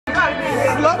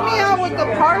Flood me out with the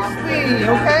parsley,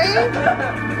 okay?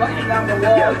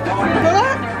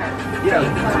 Feel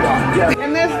that? And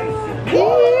this,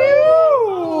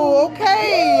 ew,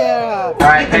 okay.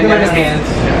 Alright, pandemic hands.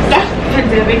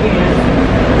 Pandemic hands.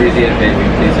 Crazy and baby,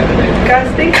 please have a baby. Guys,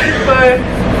 thank you for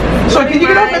So can you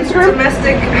get off Instagram?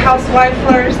 Domestic housewife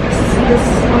flourish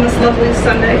on this lovely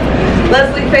Sunday.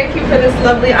 Leslie, thank you for this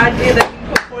lovely idea that you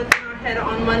put forth in our head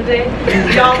on Monday.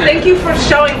 Y'all, thank you for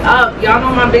showing up. Y'all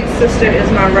know my big sister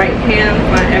is my right hand,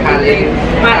 my everything,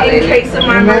 my in case of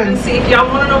my emergency. If y'all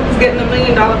want to know who's getting $1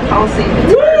 million policy,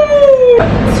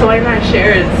 Soy and I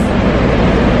share is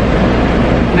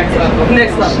Next level.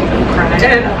 next level.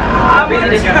 And I'm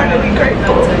eternally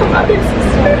grateful for my big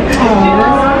sister.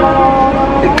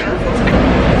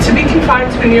 To be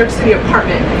confined to a New York City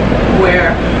apartment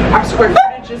where our square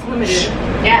footage is limited.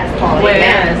 Yes, Paul.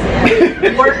 Where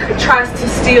work tries to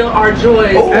steal our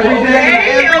joys.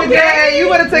 Every day. You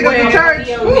want to take us to church?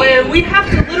 When we have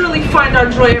to literally find our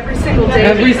joy every single day.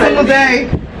 Every single day.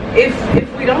 If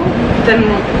we don't, then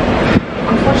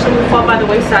unfortunately we fall by the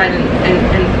wayside and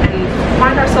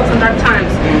find ourselves in dark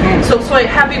times. So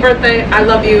happy birthday. I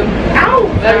love you. Ow!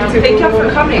 Thank y'all for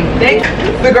coming. Thank you.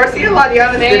 The Garcia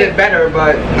Ladiana did it better,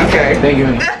 but okay. Thank you.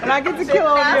 And I get to kill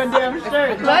over your damn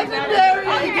shirt. Legendary.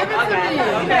 Give it to me.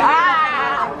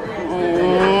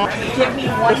 Give me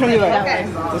one. Which one do you like? Okay.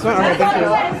 This one? Okay, thank you.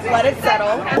 Let it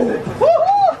settle.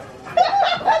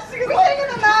 She's laying in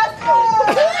the mask.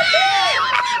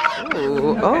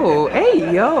 Oh,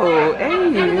 hey yo, hey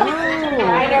yo,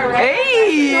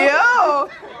 hey yo.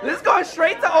 This is going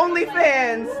straight to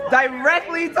OnlyFans,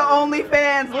 directly to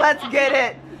OnlyFans. Let's get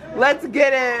it. Let's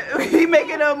get it. We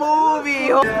making a movie.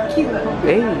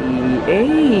 Hey,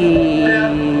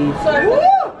 hey.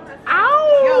 Ow.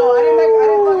 Yo, I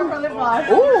didn't fuck up her lip gloss.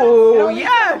 Ooh,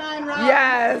 yeah.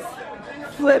 Yes.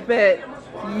 Flip it.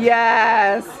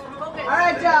 Yes.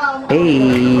 Alright, y'all.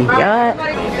 Hey, yeah.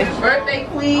 Birthday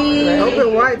queen.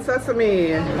 Open white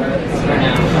sesame.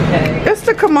 It's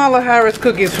the Kamala Harris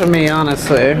cookies for me,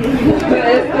 honestly.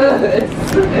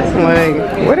 Like,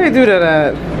 what do they do to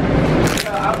that?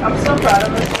 I'm so proud of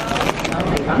her.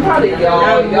 I'm proud of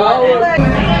y'all.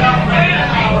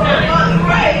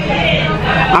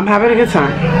 I'm having a good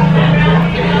time.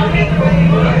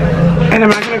 And I'm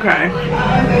not gonna cry.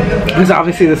 Because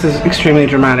obviously this is extremely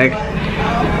dramatic.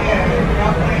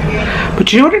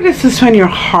 But you know what it is to spend your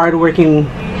hard-working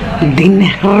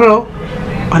dinero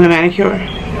on a manicure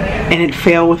and it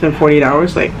fail within 48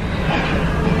 hours? Like,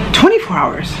 24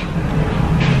 hours.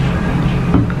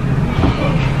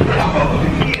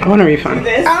 I want a refund.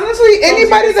 Honestly,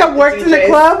 anybody that worked in the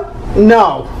club,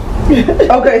 no.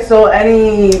 Okay, so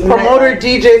any Promoter,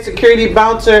 DJ, security,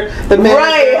 bouncer, the manager,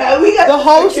 right? We got the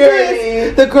hostess, security,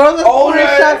 the girl that's pouring owner,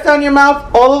 shots down your mouth.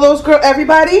 All of those girls,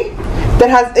 everybody that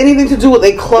has anything to do with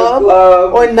a club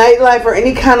or nightlife or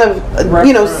any kind of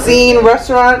you know scene,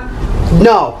 restaurant.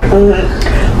 No.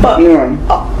 But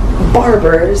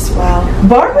Barbers, wow.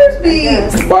 barbers be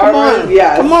barbers.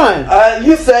 Yes. Come on.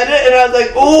 You said it, and I was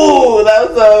like, ooh, that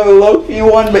was a low key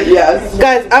one, but yes.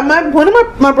 Guys, one of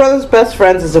my brother's best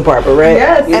friends is a barber, right?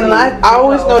 Yes. And I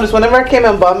always noticed whenever I came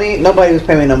in bummy, nobody was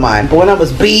paying me no mind. But when I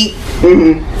was beat,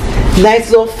 nice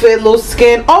little fit, little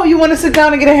skin. Oh, you want to sit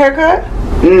down and get a haircut?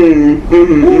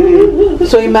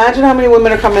 So imagine how many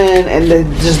women are coming in and they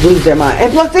just lose their mind.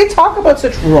 And plus, they talk about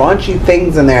such raunchy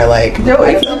things in there, like,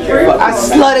 I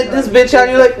slutted this bitch out.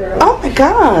 And you're like, oh my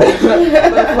god, you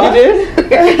did?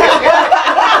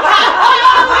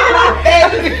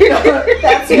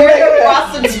 That's your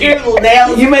prostitute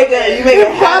nails. You make a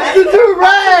Prostitute,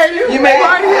 right? You make a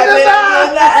habit of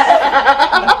that.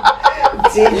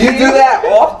 You do that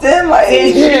often, like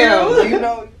you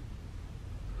know.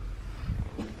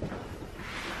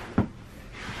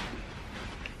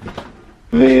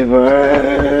 Happy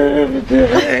birthday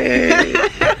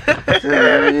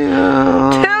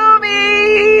To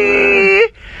me,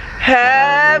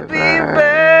 happy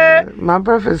birthday. My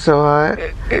breath is so hot.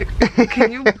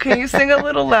 Can you sing a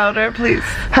little louder, please?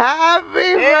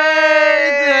 Happy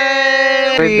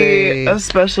birthday! Be a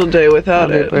special day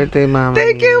without Happy it. birthday, mama.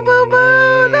 Thank you, boo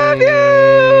boo. Love you.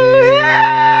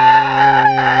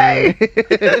 Yay!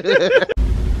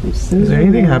 Is there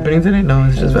anything happening today? No,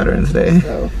 it's just Veterans Day.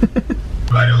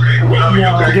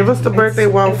 Give us the birthday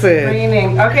outfit.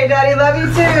 Raining. Okay, Daddy, love you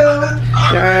too.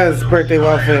 Yes, birthday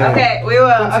outfit. Okay, we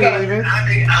will. Okay.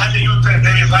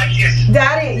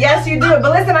 Daddy, yes you do.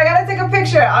 But listen, I gotta take a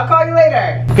picture. I'll call you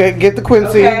later. Okay, get the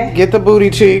Quincy. Okay. Get the booty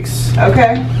cheeks.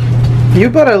 Okay. You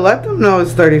better let them know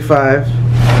it's 35,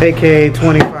 aka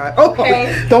 25. Oh,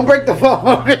 Okay. Don't break the phone.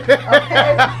 Okay. And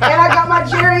I got my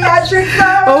geriatric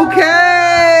phone.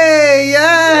 Okay,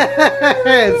 yes.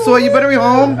 Okay, so you better be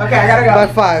home. Okay, I gotta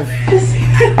go. By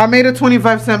 5. I made a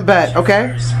 25-cent bet,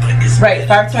 okay? Right,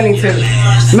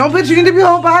 5:22. No, bitch, you need to be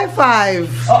home by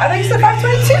 5. Oh, I thought you said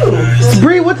 5:22.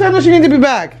 Bree, what time does she need to be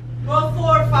back? Well,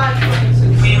 4 or 5.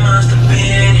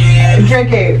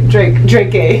 Drake A.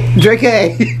 Drake A.